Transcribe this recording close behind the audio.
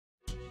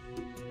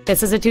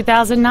This is a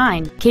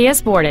 2009 Kia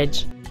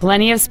Sportage.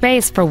 Plenty of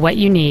space for what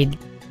you need.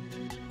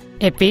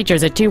 It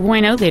features a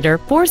 2.0-liter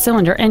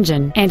four-cylinder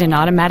engine and an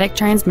automatic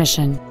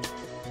transmission.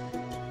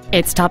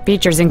 Its top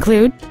features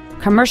include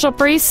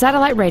commercial-free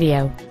satellite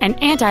radio, an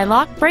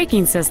anti-lock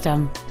braking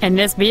system, and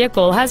this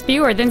vehicle has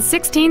fewer than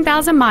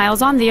 16,000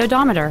 miles on the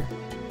odometer.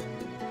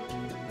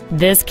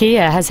 This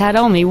Kia has had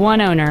only one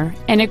owner,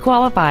 and it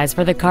qualifies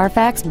for the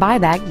Carfax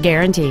buyback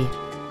guarantee.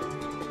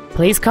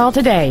 Please call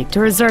today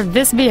to reserve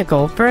this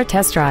vehicle for a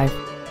test drive.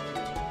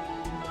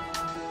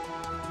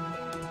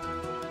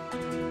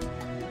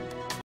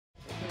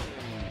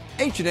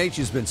 H&H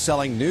has been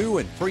selling new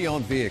and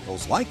pre-owned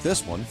vehicles like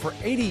this one for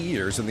 80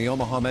 years in the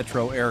Omaha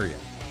metro area.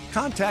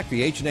 Contact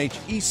the H&H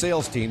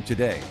e-sales team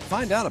today.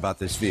 Find out about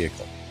this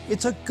vehicle.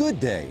 It's a good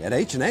day at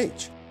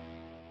H&H.